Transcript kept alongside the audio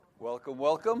Welcome,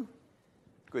 welcome.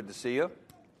 Good to see you.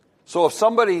 So if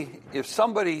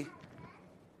somebody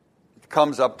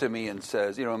comes up to me and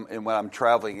says, and when I'm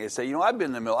traveling, they say,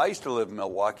 I used to live in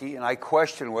Milwaukee, and I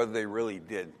question whether they really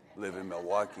did live in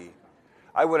Milwaukee.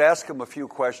 I would ask them a few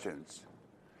questions.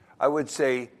 I would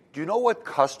say, do you know what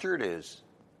custard is?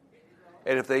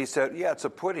 And if they said, yeah, it's a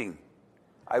pudding,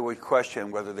 I would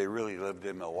question whether they really lived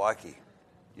in Milwaukee.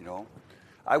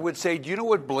 I would say, do you know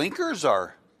what blinkers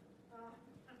are?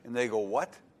 And they go,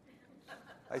 what?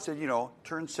 I said,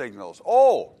 turn signals.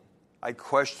 Oh, I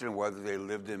question whether they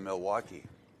lived in Milwaukee.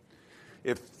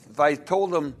 If I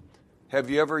told them, have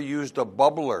you ever used a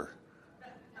bubbler?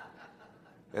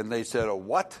 And they said, a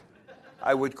what?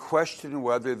 I would question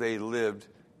whether they lived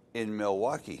in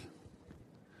Milwaukee.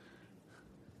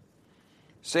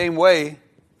 Same way,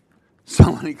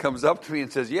 somebody comes up to me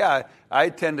and says, yeah, I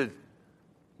attended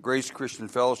Grace Christian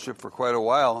Fellowship for quite a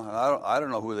while, and I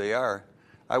don't know who they are.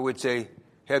 I would say,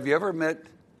 have you ever met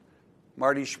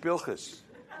Marty Spilkes?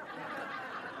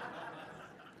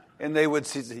 And they would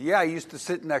say, yeah, he used to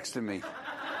sit next to me.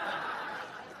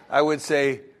 I would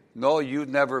say, no, you've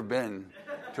never been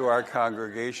to our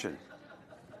congregation.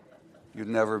 You've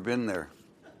never been there.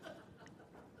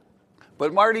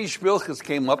 But Marty Spilkes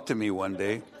came up to me one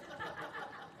day,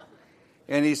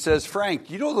 and he says, Frank,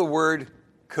 you know the word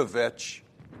kvetch?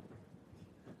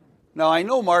 Now, I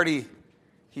know Marty,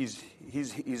 he's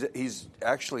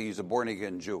a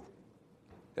born-again Jew.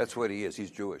 That's what he is.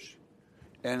 He's Jewish.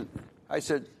 And I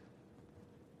said,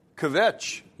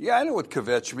 kvetch. Yeah, I know what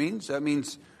kvetch means.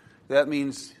 That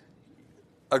means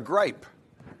a gripe.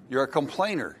 You're a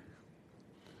complainer.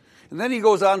 And then he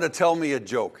goes on to tell me a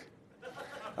joke.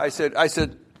 I said,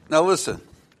 now listen,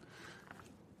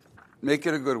 make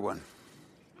it a good one.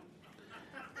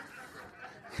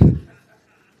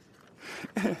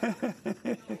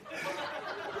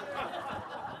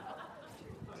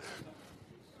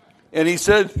 And he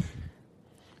said,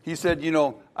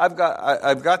 I've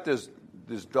got this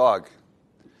dog,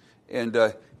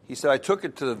 and he said I took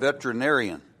it to the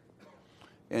veterinarian,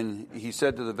 and he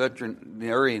said to the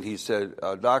veterinarian, he said,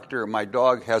 doctor, my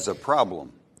dog has a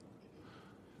problem.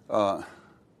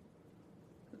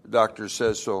 Doctor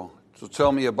says, so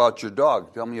tell me about your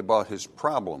dog. Tell me about his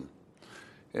problem.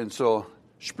 And so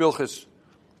Spilkes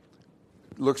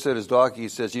looks at his dog. He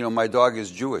says, my dog is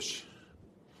Jewish.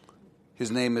 His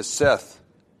name is Seth.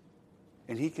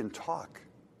 And he can talk.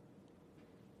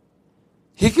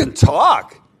 He can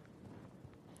talk.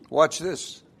 Watch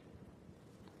this.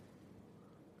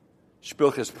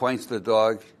 Spilkes points to the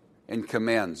dog and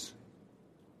commands,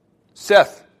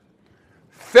 Seth,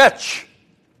 fetch,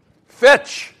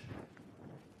 fetch.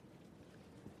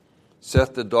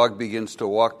 Seth, the dog, begins to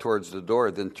walk towards the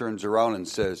door, then turns around and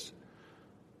says,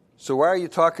 so why are you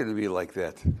talking to me like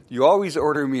that? You always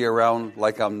order me around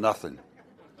like I'm nothing.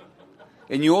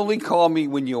 And you only call me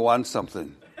when you want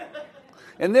something.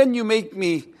 And then you make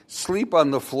me sleep on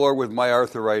the floor with my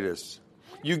arthritis.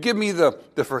 You give me the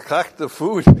verkachte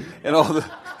food and all the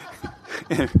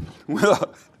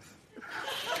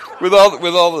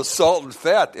with all the salt and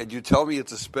fat, and you tell me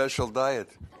it's a special diet.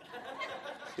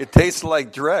 It tastes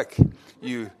like dreck.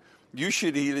 You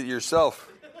should eat it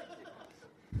yourself.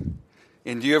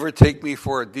 And do you ever take me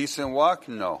for a decent walk?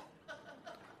 No.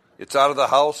 It's out of the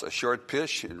house, a short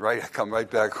pish, and I come right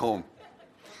back home.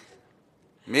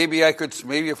 Maybe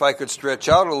if I could stretch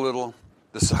out a little,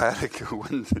 the sciatica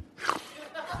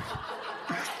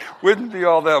wouldn't be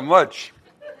all that much.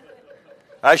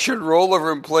 I should roll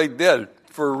over and play dead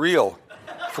for real,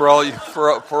 for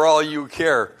all you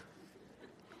care.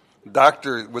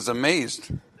 Doctor was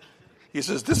amazed. He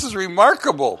says, this is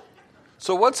remarkable.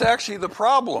 So what's actually the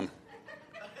problem?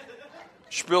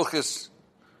 Spilkes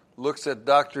looks at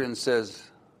doctor and says,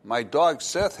 my dog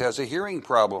Seth has a hearing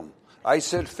problem. I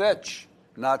said fetch,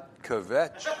 not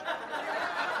kvetch.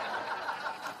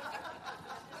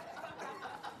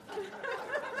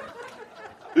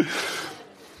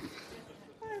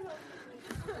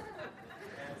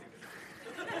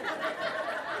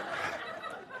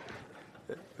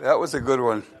 That was a good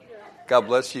one. God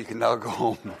bless you. You can now go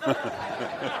home.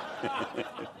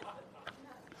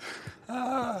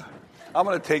 I'm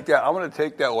going to take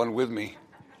that one with me,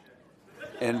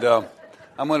 and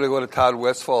I'm going to go to Todd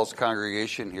Westfall's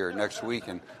congregation here next week,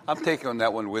 and I'm taking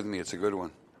that one with me. It's a good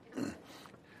one.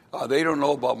 They don't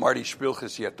know about Marty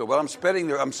Spilkes yet, though, but I'm spreading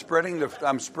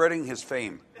his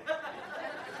fame.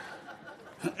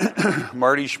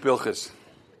 Marty Spilkes.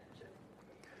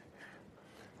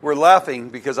 We're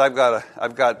laughing because I've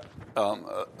got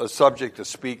a subject to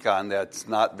speak on that's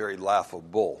not very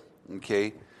laughable.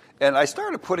 Okay. And I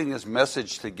started putting this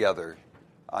message together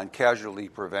on casualty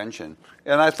prevention.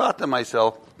 And I thought to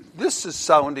myself, this is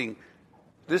sounding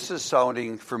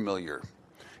familiar.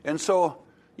 And so,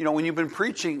 when you've been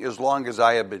preaching as long as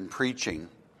I have been preaching,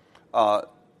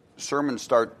 sermons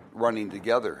start running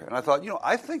together. And I thought,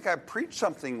 I think I preached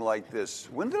something like this.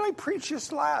 When did I preach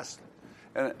this last?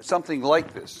 And something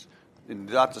like this.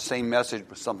 Not the same message,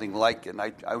 but something like it. And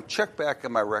I checked back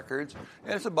in my records,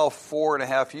 and it's about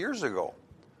 4.5 years ago.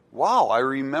 Wow, I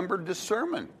remembered this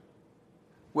sermon.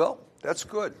 Well, that's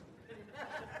good.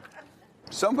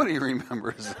 Somebody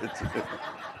remembers it.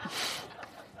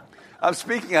 I'm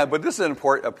speaking on, but this is an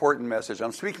important message.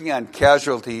 I'm speaking on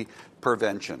casualty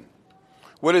prevention.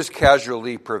 What is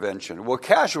casualty prevention? Well,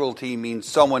 casualty means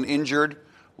someone injured,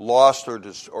 lost,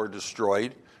 or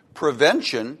destroyed.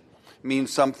 Prevention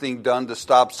means something done to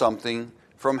stop something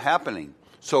from happening.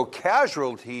 So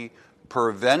casualty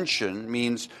prevention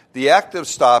means the act of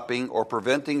stopping or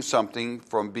preventing something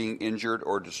from being injured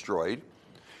or destroyed.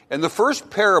 And the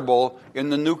first parable in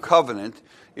the New Covenant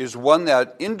is one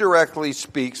that indirectly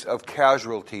speaks of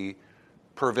casualty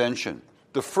prevention.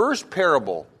 The first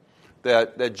parable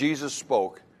that Jesus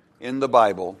spoke in the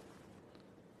Bible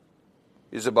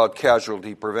is about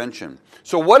casualty prevention.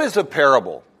 So what is a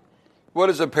parable? What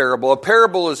is a parable? A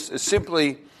parable is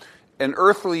simply an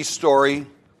earthly story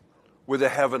with a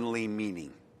heavenly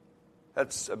meaning.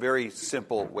 That's a very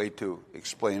simple way to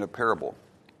explain a parable.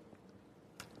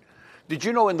 Did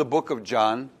you know in the book of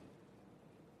John,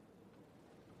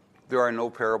 there are no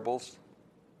parables?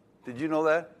 Did you know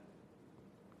that?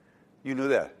 You knew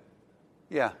that?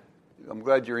 Yeah. I'm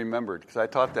glad you remembered, because I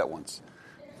taught that once.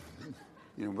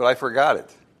 But I forgot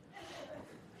it.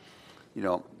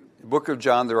 The book of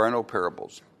John, there are no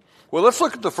parables. Well, let's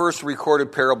look at the first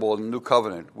recorded parable in the New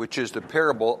Covenant, which is the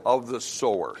parable of the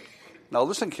sower. Now,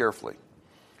 listen carefully.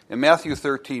 In Matthew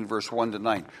 13, verse 1 to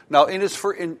 9. Now, in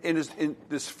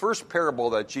this first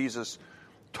parable that Jesus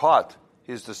taught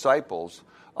his disciples,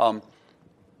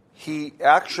 he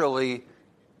actually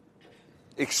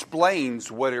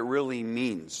explains what it really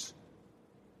means.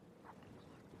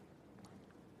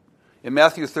 In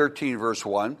Matthew 13, verse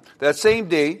 1, that same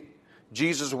day,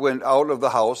 Jesus went out of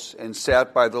the house and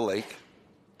sat by the lake.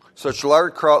 Such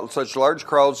large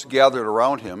crowds gathered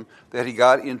around him that he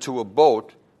got into a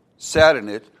boat, sat in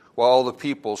it, while all the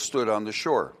people stood on the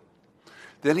shore.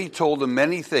 Then he told them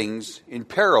many things in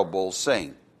parables,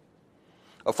 saying,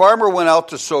 a farmer went out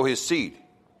to sow his seed.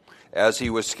 As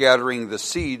he was scattering the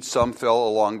seed, some fell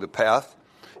along the path,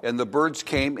 and the birds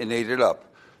came and ate it up.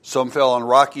 Some fell on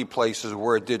rocky places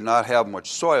where it did not have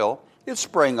much soil. It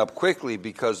sprang up quickly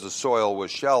because the soil was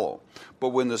shallow. But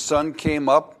when the sun came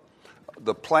up,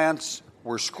 the plants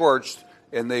were scorched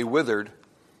and they withered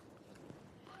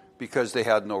because they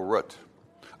had no root.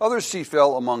 Other seed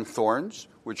fell among thorns,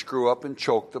 which grew up and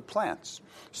choked the plants.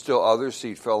 Still other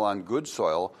seed fell on good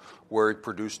soil, where it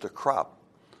produced a crop,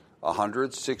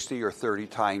 160 or 30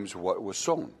 times what was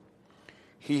sown.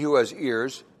 He who has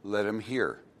ears, let him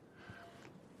hear.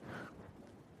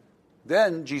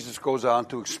 Then Jesus goes on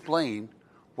to explain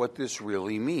what this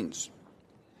really means.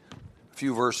 A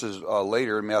few verses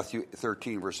later, in Matthew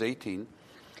 13, verse 18,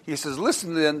 he says,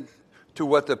 listen then to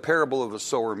what the parable of the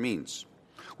sower means.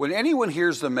 When anyone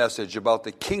hears the message about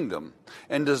the kingdom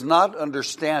and does not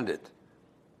understand it,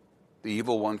 the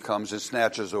evil one comes and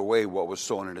snatches away what was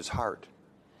sown in his heart.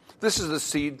 This is the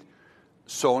seed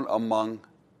sown among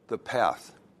the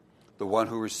path. The one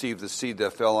who received the seed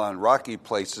that fell on rocky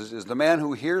places is the man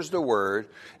who hears the word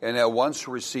and at once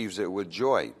receives it with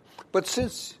joy. But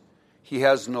since he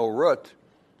has no root,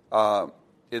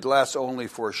 it lasts only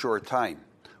for a short time.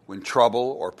 When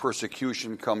trouble or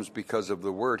persecution comes because of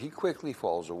the word, he quickly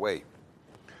falls away.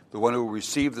 The one who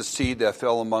received the seed that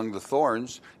fell among the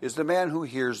thorns is the man who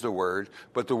hears the word,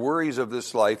 but the worries of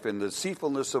this life and the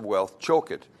deceitfulness of wealth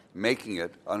choke it, making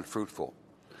it unfruitful.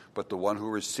 But the one who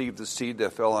received the seed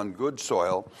that fell on good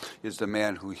soil is the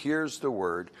man who hears the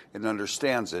word and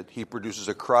understands it. He produces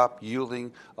a crop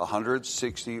yielding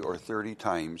 160 or 30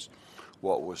 times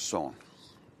what was sown.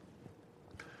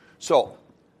 So,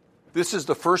 this is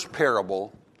the first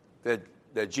parable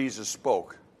that Jesus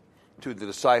spoke to the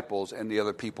disciples and the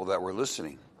other people that were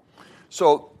listening.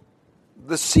 So,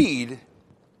 the seed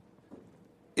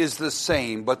is the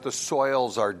same, but the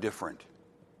soils are different.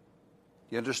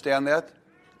 You understand that?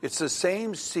 It's the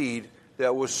same seed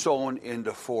that was sown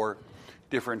into 4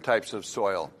 different types of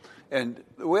soil. And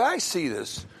the way I see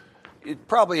this, it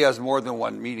probably has more than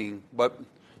one meaning, but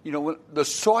the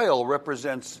soil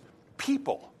represents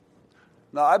people.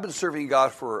 Now, I've been serving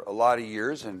God for a lot of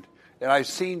years, and I've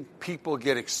seen people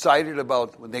get excited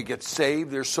about when they get saved.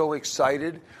 They're so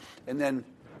excited. And then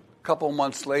A couple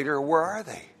months later, where are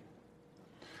they?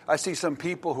 I see some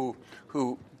people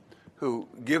who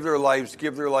give their lives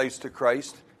to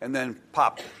Christ, and then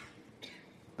pop,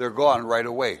 they're gone right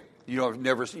away. You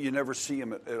never see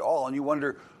them at all, and you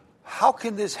wonder, how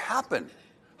can this happen?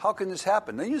 How can this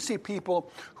happen? Then you see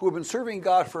people who have been serving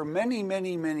God for many,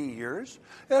 many, many years,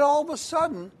 and all of a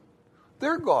sudden,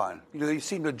 they're gone. They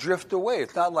seem to drift away.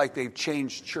 It's not like they've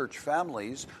changed church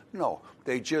families. No,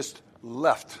 they just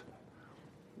left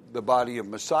the body of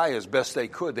Messiah as best they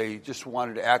could. They just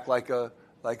wanted to act like a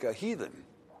heathen.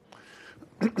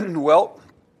 Well,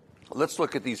 let's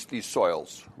look at these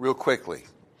soils real quickly.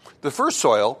 The first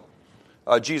soil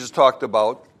Jesus talked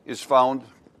about is found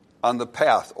on the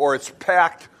path, or it's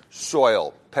packed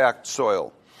soil.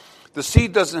 The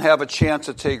seed doesn't have a chance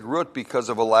to take root because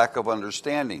of a lack of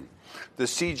understanding. The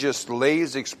seed just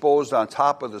lays exposed on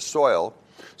top of the soil.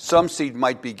 Some seed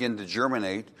might begin to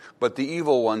germinate, but the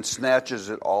evil one snatches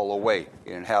it all away,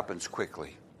 and it happens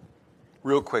quickly,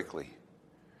 real quickly.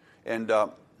 And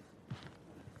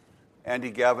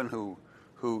Andy Gavin,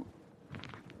 who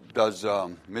does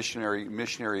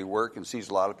missionary work and sees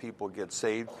a lot of people get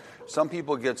saved. Some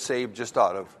people get saved just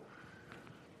out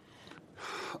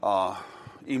of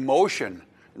emotion,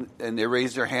 and they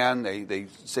raise their hand, they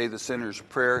say the sinner's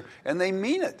prayer, and they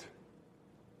mean it.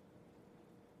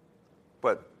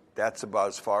 But that's about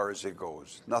as far as it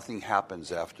goes. Nothing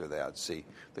happens after that. See,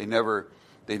 they never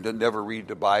read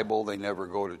the Bible. They never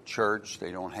go to church.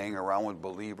 They don't hang around with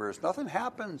believers. Nothing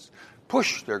happens.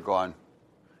 Push, they're gone.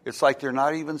 It's like they're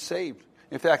not even saved.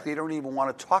 In fact, they don't even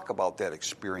want to talk about that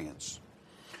experience.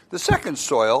 The second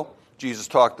soil Jesus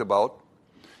talked about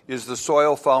is the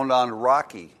soil found on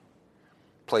rocky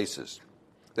places.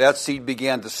 That seed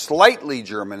began to slightly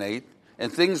germinate,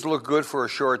 and things looked good for a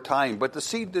short time, but the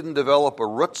seed didn't develop a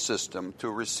root system to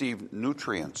receive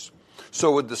nutrients.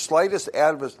 So with the slightest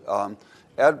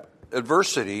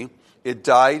adversity, it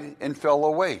died and fell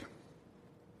away.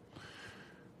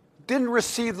 Didn't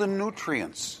receive the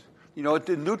nutrients. It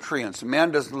did nutrients.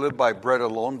 Man doesn't live by bread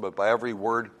alone, but by every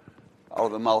word out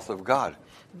of the mouth of God.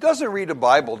 Doesn't read the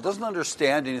Bible, doesn't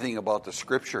understand anything about the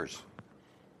Scriptures.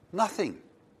 Nothing.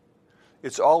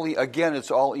 It's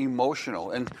all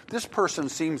emotional. And this person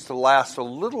seems to last a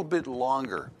little bit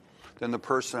longer than the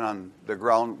person on the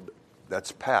ground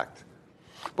that's packed.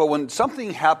 But when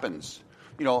something happens,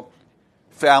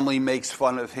 family makes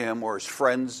fun of him, or his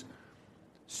friends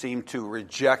seem to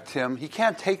reject him, he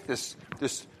can't take this,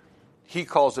 he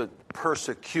calls it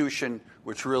persecution,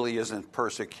 which really isn't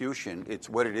persecution. It's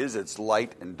what it is. It's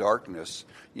light and darkness.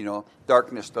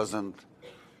 Darkness doesn't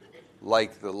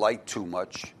like the light too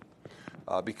much.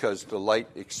 Because the light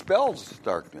expels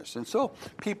darkness. And so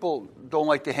people don't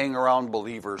like to hang around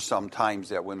believers sometimes,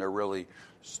 that when they really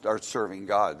start serving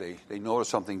God, they notice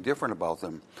something different about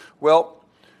them. Well,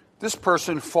 this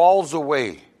person falls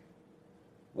away.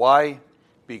 Why?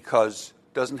 Because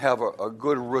it doesn't have a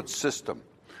good root system.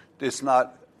 It's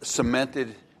not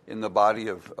cemented in the body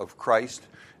of Christ.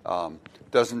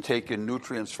 Doesn't take in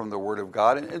nutrients from the Word of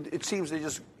God. And it seems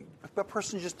that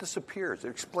person just disappears. It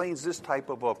explains this type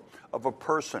of a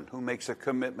person who makes a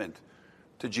commitment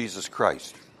to Jesus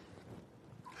Christ.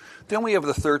 Then we have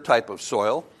the third type of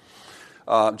soil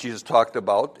Jesus talked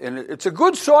about, and it's a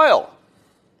good soil.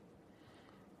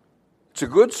 It's a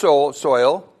good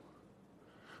soil,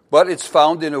 but it's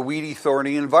found in a weedy,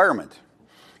 thorny environment.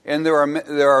 And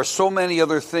there are so many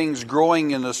other things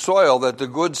growing in the soil that the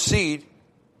good seed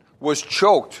was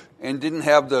choked and didn't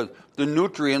have the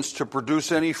nutrients to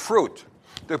produce any fruit.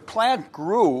 The plant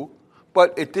grew,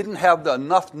 but it didn't have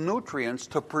enough nutrients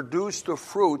to produce the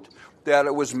fruit that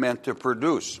it was meant to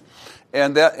produce.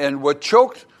 And what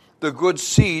choked the good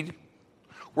seed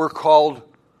were called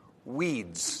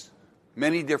weeds.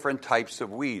 Many different types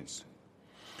of weeds.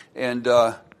 And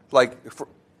a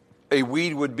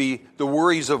weed would be the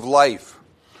worries of life,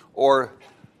 or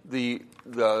the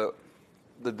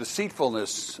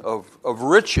deceitfulness of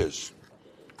riches.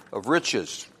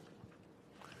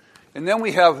 And then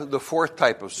we have the fourth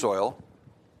type of soil.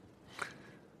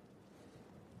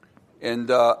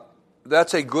 And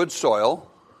that's a good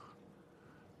soil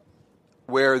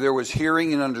where there was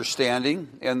hearing and understanding,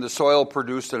 and the soil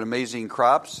produced an amazing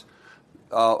crops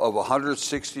of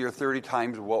 160 or 30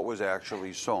 times what was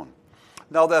actually sown.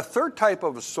 Now, that third type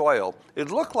of soil,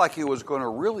 it looked like it was going to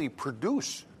really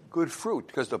produce good fruit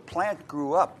because the plant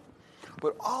grew up.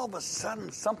 But all of a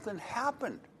sudden, something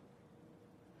happened.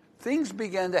 Things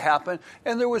began to happen,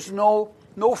 and there was no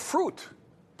fruit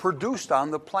produced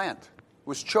on the plant. It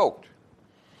was choked.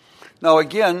 Now,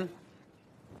 again,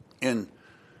 in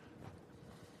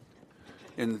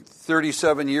in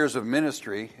 37 years of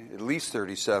ministry, at least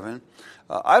 37,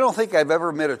 I don't think I've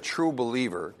ever met a true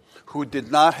believer who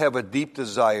did not have a deep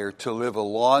desire to live a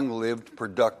long-lived,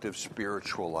 productive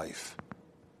spiritual life.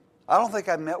 I don't think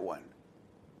I've met one.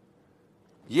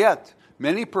 Yet,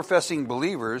 many professing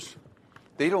believers,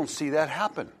 they don't see that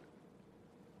happen.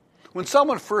 When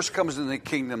someone first comes into the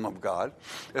kingdom of God,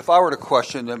 if I were to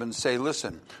question them and say,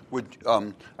 listen, do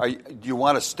you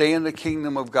want to stay in the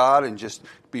kingdom of God and just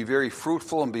be very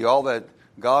fruitful and be all that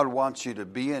God wants you to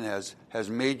be and has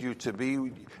made you to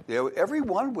be?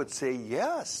 Everyone would say,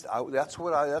 yes, that's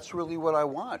really what I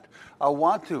want. I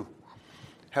want to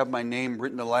have my name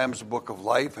written in the Lamb's Book of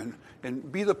Life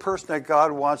and be the person that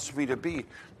God wants me to be.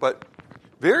 But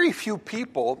very few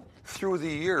people through the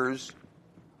years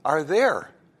are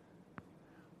there.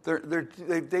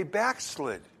 They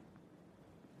backslid.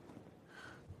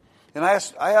 And I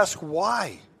ask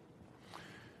why?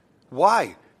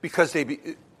 Why? Because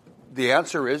the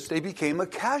answer is they became a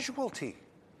casualty.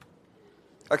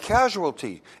 A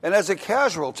casualty. And as a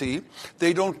casualty,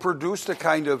 they don't produce the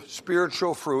kind of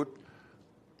spiritual fruit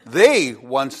they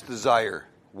once desired.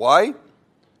 Why?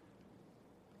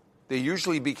 They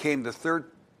usually became the third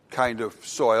kind of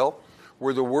soil,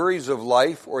 where the worries of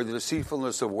life or the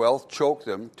deceitfulness of wealth choke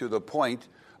them to the point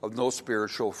of no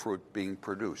spiritual fruit being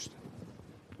produced.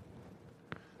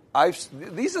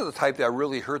 These are the type that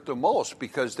really hurt the most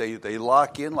because they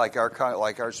lock in like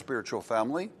our spiritual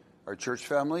family, our church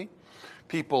family.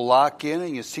 People lock in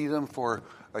and you see them for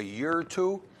a year or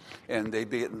two, and they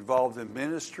get involved in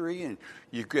ministry, and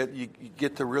you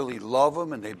get to really love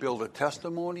them, and they build a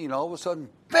testimony, and all of a sudden,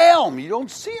 bam, you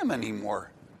don't see them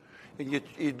anymore. And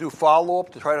you do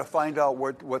follow-up to try to find out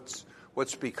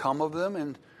what's become of them,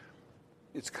 and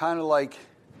it's kind of like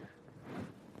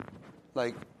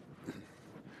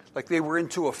they were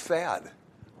into a fad,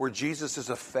 where Jesus is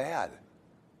a fad,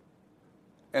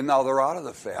 and now they're out of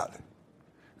the fad.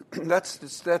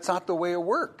 That's not the way it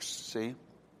works, see?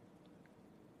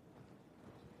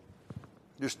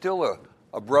 They're still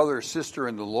a brother or sister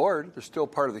in the Lord. They're still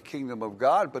part of the kingdom of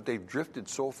God, but they've drifted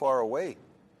so far away.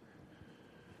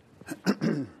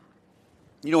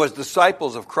 As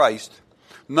disciples of Christ,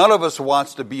 none of us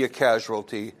wants to be a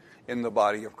casualty in the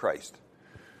body of Christ.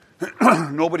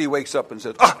 Nobody wakes up and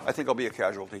says, I think I'll be a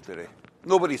casualty today.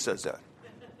 Nobody says that.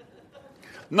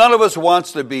 None of us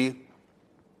wants to be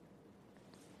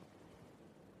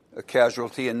a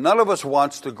casualty, and none of us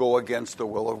wants to go against the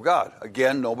will of God.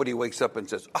 Again, nobody wakes up and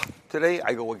says, today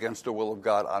I go against the will of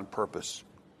God on purpose.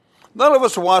 None of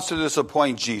us wants to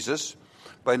disappoint Jesus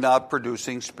by not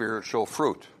producing spiritual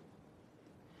fruit.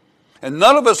 And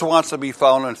none of us wants to be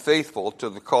found unfaithful to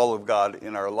the call of God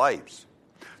in our lives.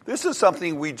 This is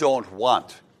something we don't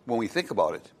want when we think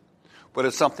about it, but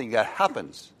it's something that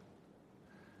happens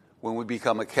when we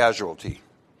become a casualty.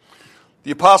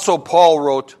 The Apostle Paul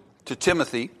wrote to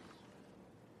Timothy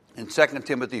in 2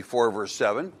 Timothy 4, verse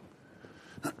 7,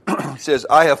 says,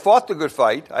 I have fought the good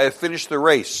fight, I have finished the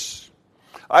race,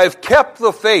 I have kept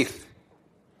the faith.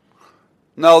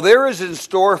 Now there is in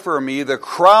store for me the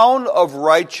crown of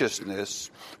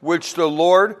righteousness, which the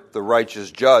Lord, the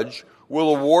righteous judge,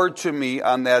 will award to me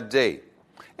on that day.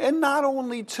 And not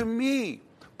only to me,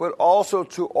 but also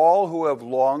to all who have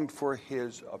longed for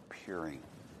his appearing.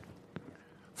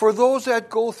 For those that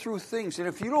go through things, and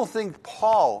if you don't think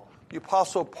the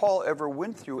Apostle Paul ever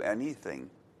went through anything,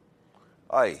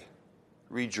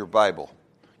 read your Bible.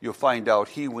 You'll find out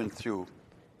he went through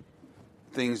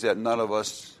things that none of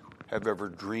us have ever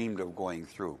dreamed of going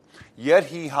through. Yet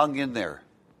he hung in there.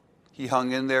 He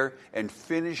hung in there and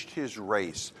finished his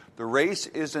race. The race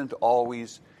isn't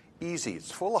always easy. It's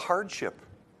full of hardship.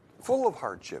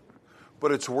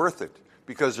 But it's worth it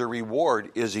because the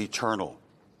reward is eternal.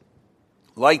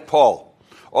 Like Paul,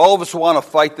 all of us want to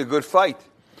fight the good fight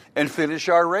and finish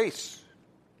our race.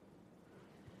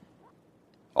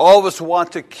 All of us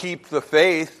want to keep the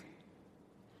faith.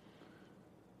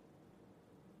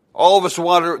 All of us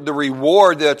want the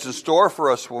reward that's in store for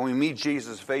us when we meet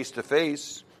Jesus face to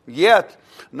face. Yet,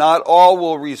 not all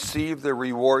will receive the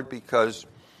reward because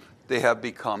they have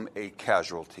become a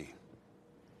casualty.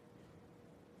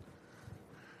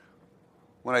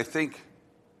 When I think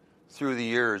through the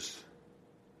years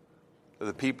of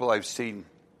the people I've seen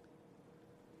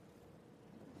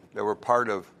that were part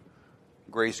of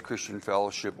Grace Christian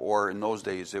Fellowship, or in those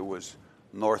days it was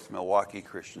North Milwaukee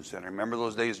Christian Center. Remember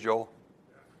those days, Joel?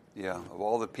 Yeah, of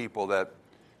all the people that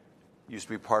used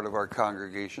to be part of our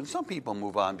congregation, some people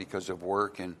move on because of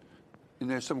work, and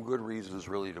there's some good reasons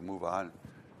really to move on.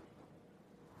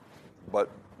 But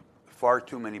far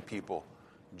too many people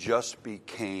just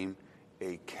became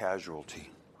a casualty.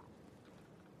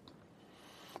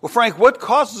 Well, Frank, what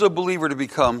causes a believer to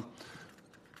become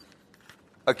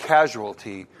a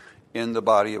casualty in the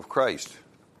body of Christ?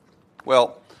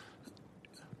 Well,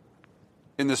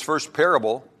 in this first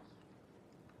parable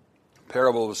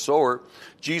of the sower,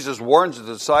 Jesus warns his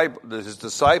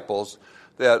disciples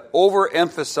that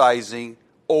overemphasizing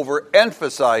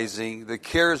the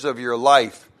cares of your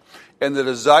life and the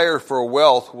desire for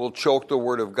wealth will choke the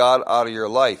word of God out of your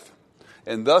life,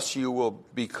 and thus you will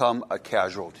become a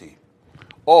casualty.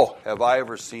 Oh, have I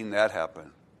ever seen that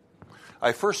happen?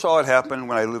 I first saw it happen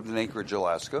when I lived in Anchorage,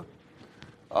 Alaska,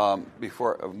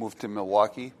 before I moved to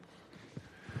Milwaukee.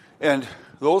 And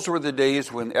those were the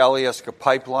days when Alyeska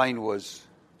Pipeline was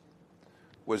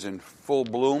in full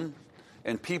bloom,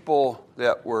 and people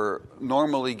that were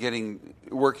normally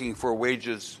working for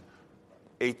wages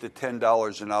 $8 to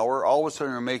 $10 an hour, all of a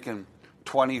sudden are making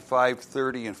 $25,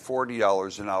 $30, and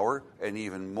 $40 an hour, and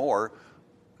even more,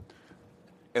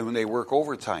 and when they work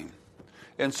overtime.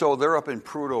 And so they're up in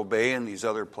Prudhoe Bay and these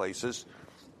other places,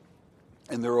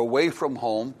 and they're away from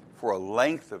home for a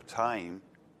length of time,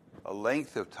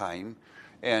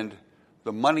 and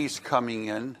the money's coming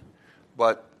in,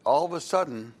 but all of a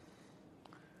sudden,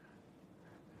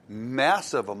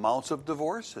 massive amounts of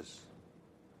divorces.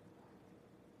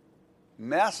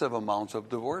 Massive amounts of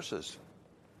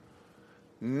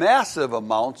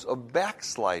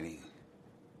backsliding.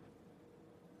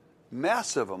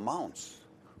 Massive amounts.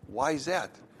 Why is that?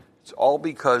 It's all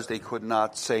because they could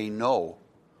not say no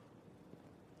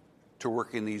to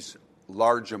working these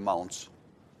large amounts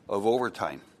of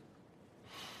overtime.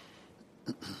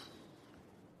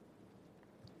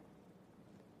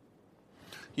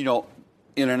 You know,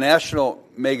 in a national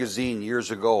magazine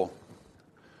years ago,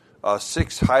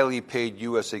 6 highly paid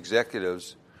U.S.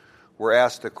 executives were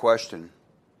asked a question.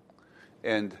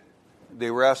 And they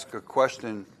were asked a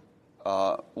question.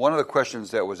 One of the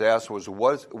questions that was asked was,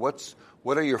 what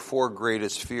are your 4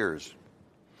 greatest fears?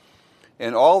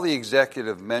 And all the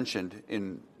executive mentioned,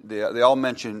 they all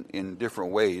mentioned in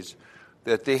different ways,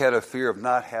 that they had a fear of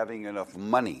not having enough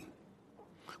money.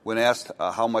 When asked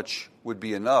how much would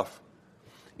be enough,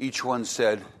 each one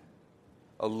said,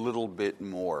 a little bit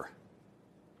more.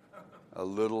 A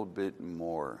little bit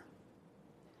more.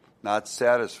 Not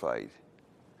satisfied.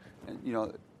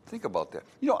 And, think about that.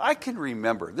 I can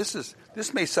remember,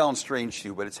 this may sound strange to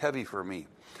you, but it's heavy for me.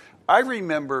 I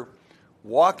remember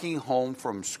walking home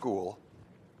from school.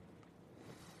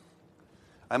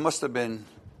 I must have been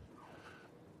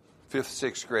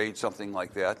 5th, 6th grade, something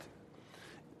like that.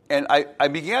 And I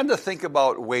began to think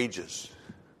about wages.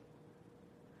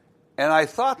 And I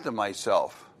thought to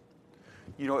myself,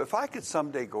 if I could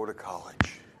someday go to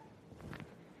college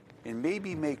and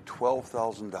maybe make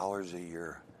 $12,000 a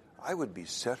year, I would be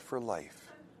set for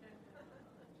life.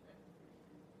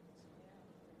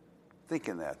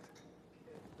 Thinking that.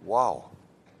 Wow.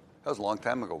 That was a long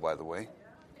time ago, by the way.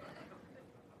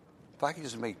 If I could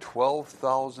just make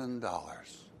 $12,000,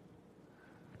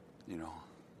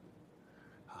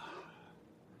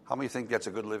 how many think that's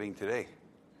a good living today?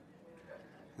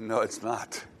 No, it's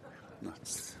not. No,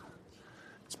 it's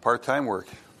part-time work,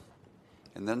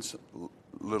 and then a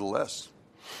little less.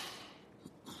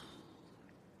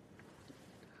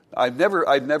 I've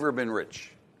never been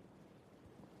rich.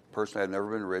 Personally, I've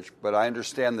never been rich, but I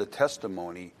understand the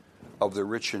testimony of the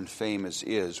rich and famous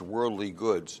is worldly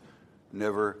goods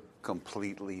never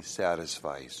completely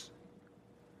satisfies.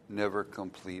 Never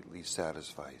completely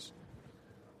satisfies.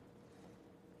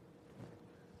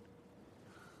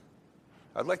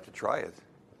 I'd like to try it.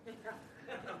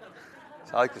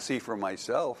 I like to see for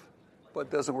myself, but it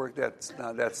doesn't work.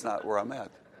 That's not where I'm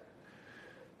at.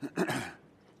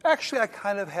 Actually, I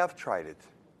kind of have tried it.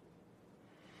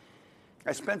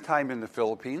 I spent time in the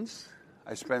Philippines.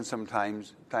 I spent some time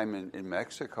in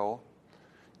Mexico.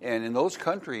 And in those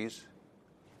countries,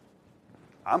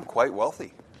 I'm quite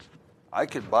wealthy. I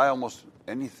could buy almost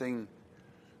anything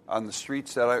on the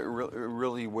streets that I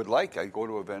really would like. I go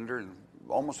to a vendor and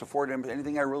almost afford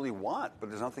anything I really want, but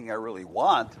there's nothing I really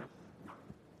want.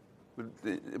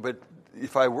 But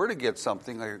if I were to get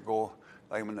something, I could go,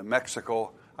 I'm in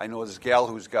Mexico. I know this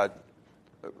gal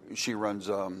she runs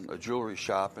a jewelry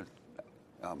shop, and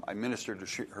I minister to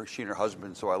she and her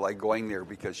husband, so I like going there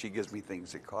because she gives me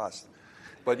things that cost.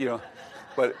 But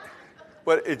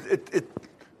but it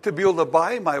to be able to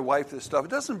buy my wife this stuff,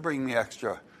 it doesn't bring me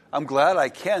extra. I'm glad I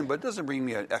can, but it doesn't bring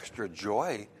me an extra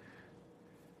joy.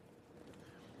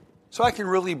 So I can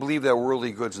really believe that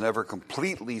worldly goods never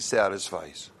completely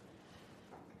satisfies.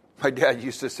 My dad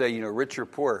used to say, rich or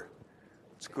poor,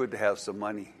 it's good to have some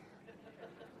money.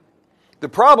 The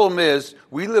problem is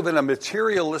we live in a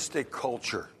materialistic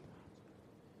culture.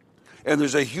 And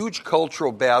there's a huge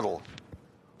cultural battle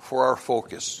for our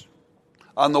focus.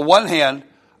 On the one hand,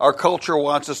 our culture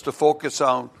wants us to focus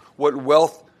on what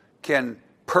wealth can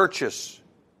purchase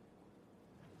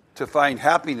to find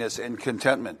happiness and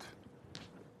contentment.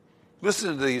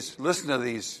 Listen to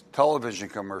these television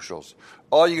commercials.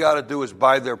 All you got to do is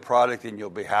buy their product and you'll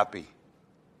be happy.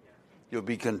 You'll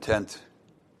be content.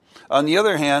 On the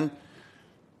other hand,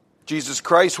 Jesus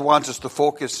Christ wants us to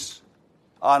focus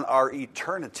on our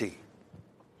eternity.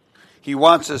 He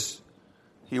wants us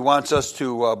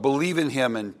to believe in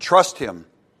Him and trust Him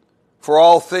for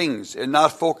all things and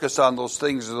not focus on those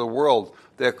things of the world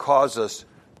that cause us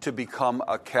to become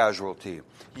a casualty.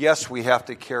 Yes, we have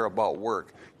to care about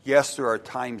work. Yes, there are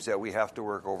times that we have to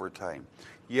work overtime.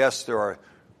 Yes, there are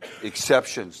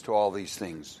exceptions to all these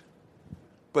things.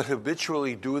 But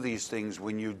habitually do these things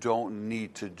when you don't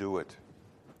need to do it.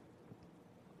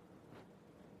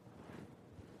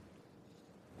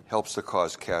 Helps to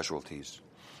cause casualties.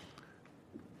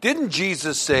 Didn't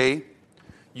Jesus say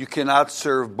you cannot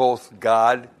serve both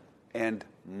God and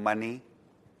money?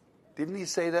 Didn't He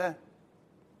say that?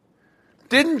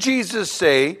 Didn't Jesus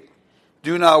say,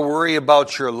 do not worry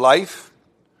about your life,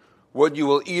 what you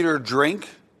will eat or drink,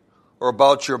 or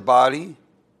about your body,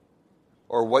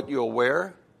 or what you'll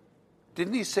wear?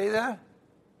 Didn't He say that?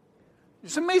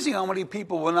 It's amazing how many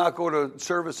people will not go to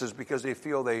services because they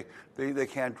feel they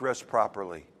can't dress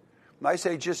properly. And I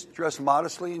say just dress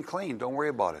modestly and clean. Don't worry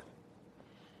about it.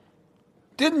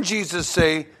 Didn't Jesus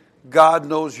say God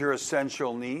knows your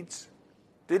essential needs?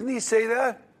 Didn't He say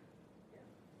that?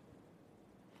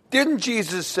 Didn't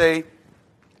Jesus say,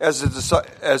 as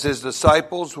His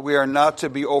disciples, we are not to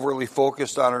be overly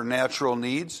focused on our natural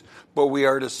needs, but we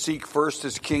are to seek first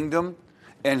His kingdom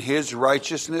and His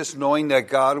righteousness, knowing that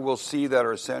God will see that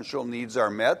our essential needs are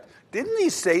met? Didn't He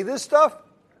say this stuff?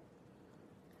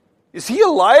 Is He a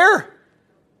liar?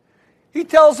 He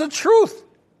tells the truth.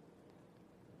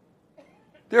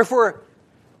 Therefore,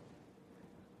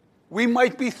 we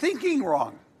might be thinking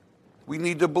wrong. We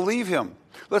need to believe Him.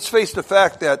 Let's face the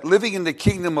fact that living in the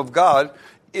kingdom of God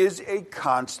is a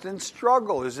constant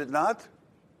struggle, is it not?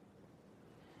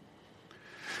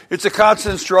 It's a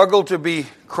constant struggle to be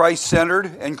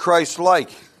Christ-centered and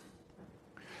Christ-like.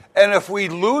 And if we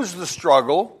lose the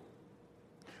struggle,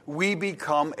 we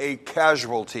become a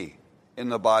casualty in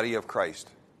the body of Christ.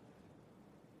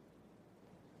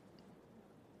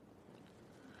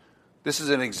 This is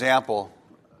an example.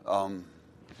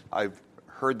 I've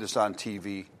heard this on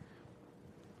TV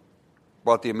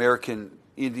about the American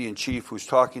Indian chief who's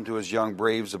talking to his young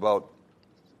braves about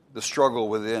the struggle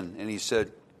within. And he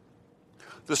said,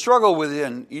 the struggle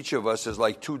within each of us is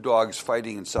like two dogs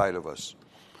fighting inside of us.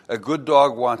 A good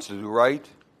dog wants to do right,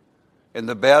 and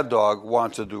the bad dog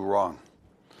wants to do wrong.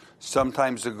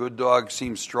 Sometimes the good dog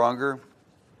seems stronger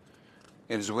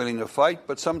and is winning the fight,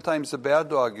 but sometimes the bad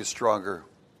dog is stronger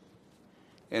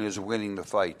and is winning the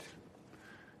fight.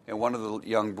 And one of the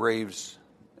young braves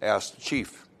asked the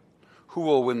chief, who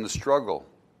will win the struggle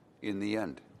in the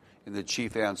end? And the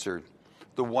chief answered,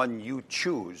 the one you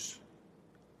choose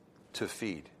to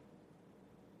feed.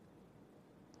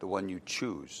 The one you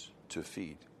choose to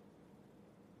feed.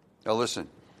 Now listen,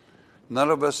 none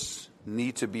of us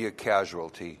need to be a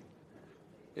casualty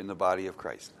in the body of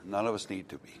Christ. None of us need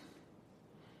to be.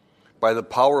 By the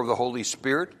power of the Holy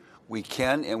Spirit, we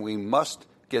can and we must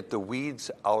get the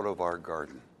weeds out of our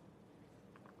garden.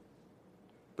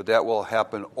 But that will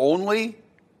happen only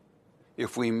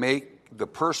if we make the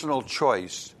personal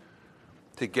choice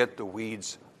to get the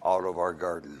weeds out of our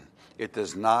garden. It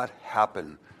does not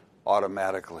happen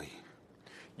automatically.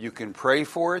 You can pray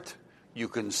for it, you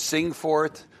can sing for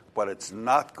it, but it's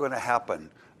not going to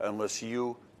happen unless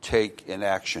you take an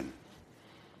action.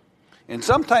 And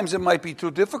sometimes it might be too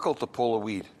difficult to pull a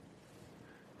weed.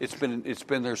 It's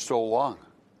been there so long.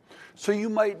 So you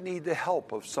might need the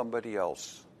help of somebody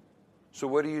else. So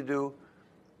what do?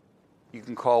 You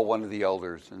can call one of the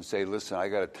elders and say, listen, I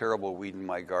got a terrible weed in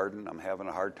my garden. I'm having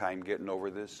a hard time getting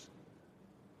over this.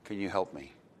 Can you help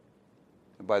me?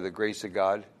 And by the grace of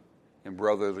God and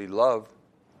brotherly love,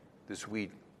 this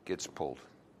weed gets pulled.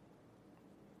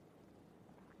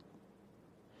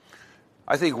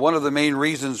 I think one of the main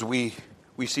reasons we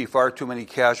see far too many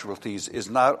casualties is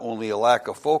not only a lack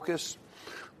of focus,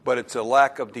 but it's a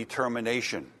lack of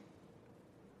determination,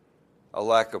 a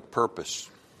lack of purpose.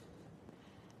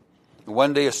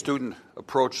 One day a student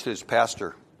approached his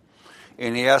pastor,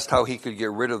 and he asked how he could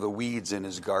get rid of the weeds in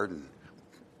his garden,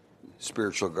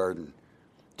 spiritual garden,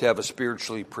 to have a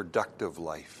spiritually productive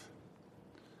life.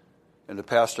 And the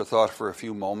pastor thought for a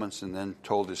few moments and then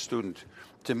told his student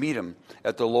to meet him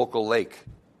at the local lake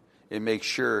and make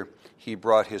sure he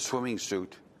brought his swimming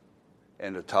suit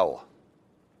and a towel.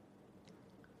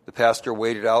 The pastor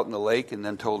waded out in the lake and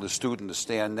then told the student to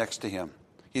stand next to him.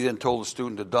 He then told the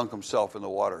student to dunk himself in the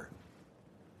water.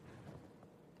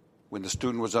 When the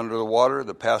student was under the water,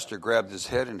 the pastor grabbed his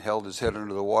head and held his head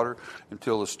under the water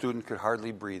until the student could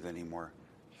hardly breathe anymore,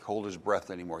 hold his breath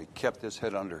anymore. He kept his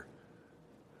head under.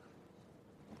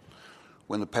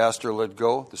 When the pastor let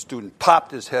go, the student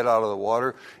popped his head out of the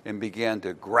water and began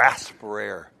to grasp for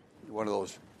air. One of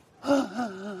those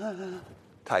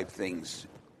type things.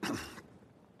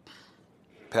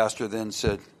 Pastor then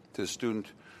said to the student,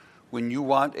 when you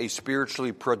want a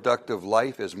spiritually productive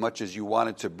life as much as you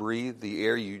wanted to breathe the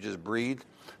air you just breathed,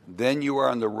 then you are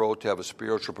on the road to have a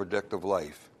spiritual productive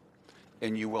life,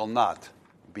 and you will not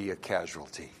be a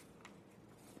casualty.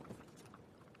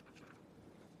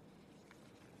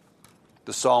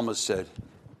 The psalmist said,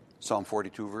 Psalm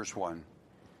 42, verse 1,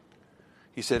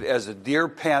 he said, as a deer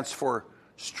pants for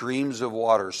streams of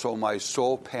water, so my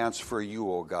soul pants for you,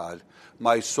 O God.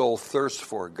 My soul thirsts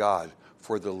for God,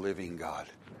 for the living God.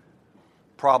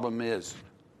 Problem is,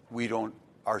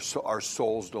 our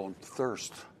souls don't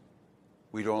thirst.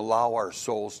 We don't allow our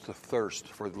souls to thirst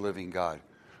for the living God.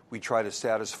 We try to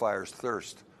satisfy our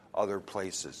thirst other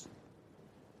places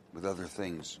with other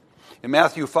things. In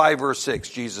Matthew 5, verse 6,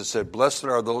 Jesus said, blessed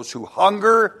are those who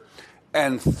hunger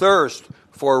and thirst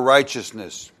for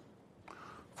righteousness,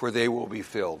 for they will be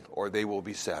filled, or they will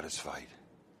be satisfied.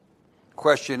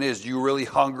 Question is, do you really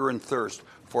hunger and thirst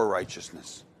for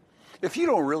righteousness? If you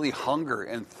don't really hunger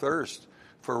and thirst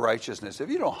for righteousness, if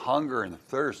you don't hunger and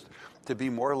thirst to be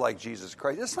more like Jesus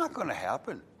Christ, it's not going to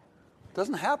happen. It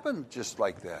doesn't happen just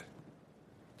like that.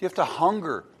 You have to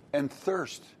hunger and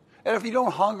thirst. And if you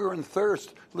don't hunger and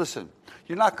thirst, listen,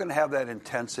 you're not going to have that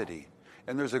intensity.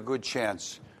 And there's a good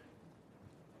chance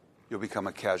you'll become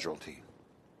a casualty.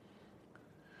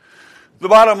 The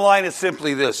bottom line is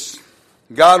simply this.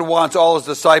 God wants all his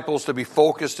disciples to be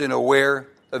focused and aware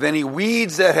of any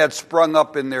weeds that had sprung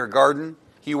up in their garden.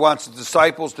 He wants the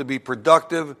disciples to be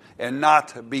productive and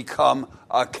not become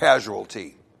a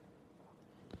casualty.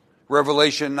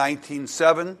 Revelation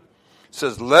 19:7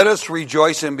 says, let us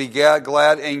rejoice and be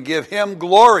glad and give him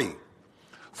glory.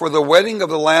 For the wedding of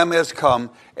the Lamb has come,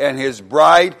 and his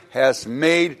bride has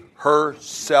made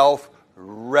herself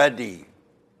ready.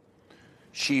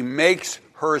 She makes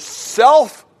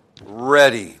herself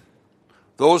ready.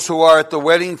 Those who are at the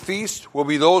wedding feast will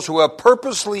be those who have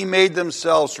purposely made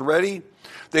themselves ready.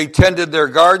 They tended their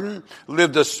garden,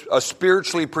 lived a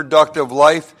spiritually productive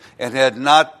life, and had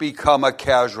not become a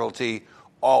casualty,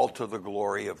 all to the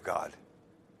glory of God.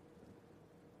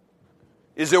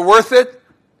 Is it worth it?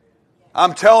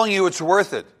 I'm telling you, it's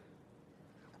worth it.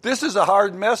 This is a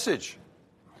hard message,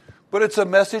 but it's a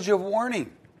message of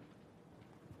warning.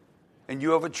 And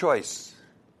you have a choice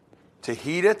to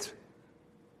heed it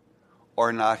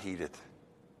or not heed it.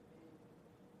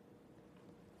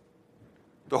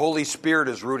 The Holy Spirit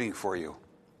is rooting for you.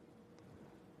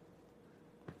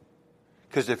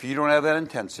 Because if you don't have that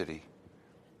intensity,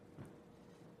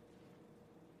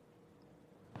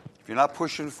 if you're not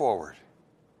pushing forward,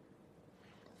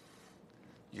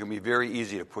 it's going to be very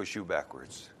easy to push you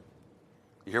backwards.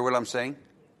 You hear what I'm saying?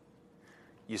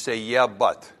 You say, yeah,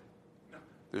 but.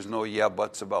 There's no yeah,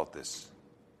 buts about this.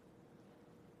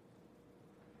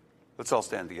 Let's all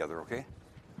stand together, okay?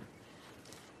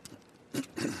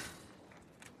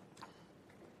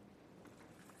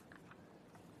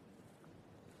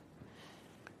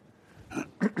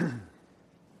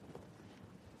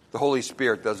 The Holy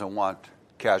Spirit doesn't want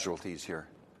casualties here.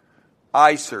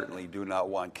 I certainly do not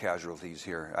want casualties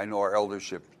here. I know our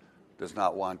eldership does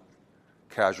not want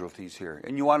casualties here.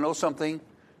 And you want to know something?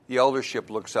 The eldership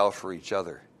looks out for each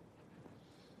other.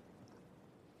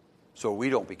 So we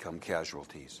don't become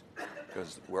casualties.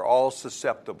 Because we're all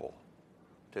susceptible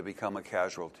to become a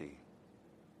casualty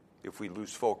if we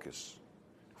lose focus,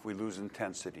 if we lose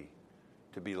intensity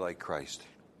to be like Christ.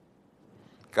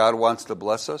 God wants to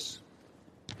bless us.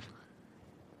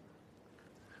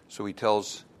 So he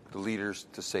tells the leaders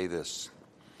to say this.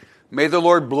 May the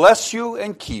Lord bless you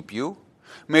and keep you.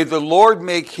 May the Lord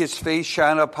make his face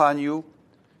shine upon you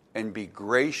and be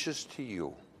gracious to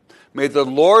you. May the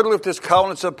Lord lift his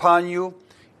countenance upon you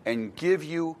and give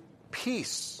you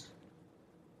peace.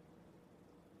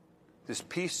 This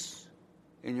peace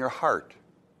in your heart,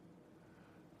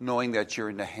 knowing that you're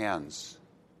in the hands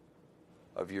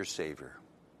of your Savior.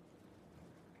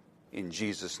 In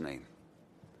Jesus' name,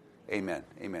 amen.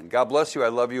 Amen. God bless you. I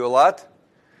love you a lot.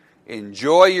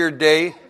 Enjoy your day.